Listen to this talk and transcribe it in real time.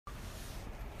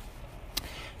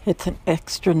It's an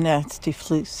extra nasty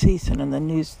flu season, and the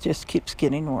news just keeps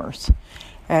getting worse.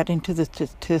 Adding to the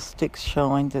statistics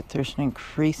showing that there's an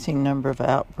increasing number of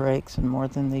outbreaks and more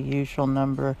than the usual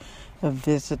number of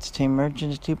visits to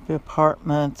emergency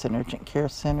departments and urgent care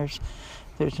centers,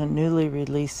 there's a newly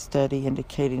released study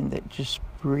indicating that just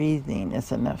breathing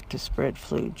is enough to spread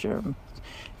flu germs.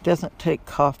 It doesn't take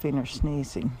coughing or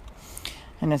sneezing.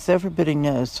 And as everybody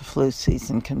knows, the flu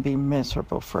season can be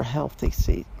miserable for healthy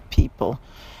people,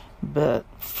 but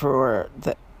for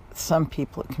some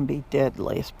people it can be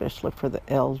deadly, especially for the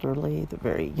elderly, the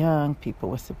very young, people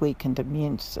with weakened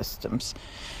immune systems.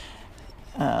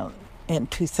 In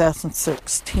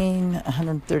 2016,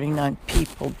 139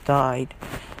 people died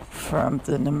from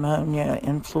the pneumonia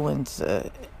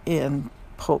influenza in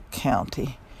Polk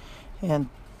County, and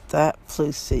that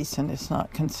flu season is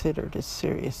not considered as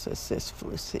serious as this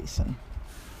flu season.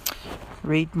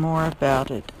 Read more about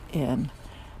it in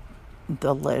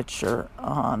the Ledger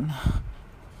on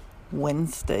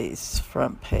Wednesday's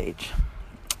front page.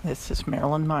 This is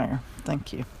Marilyn Meyer.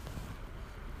 Thank you.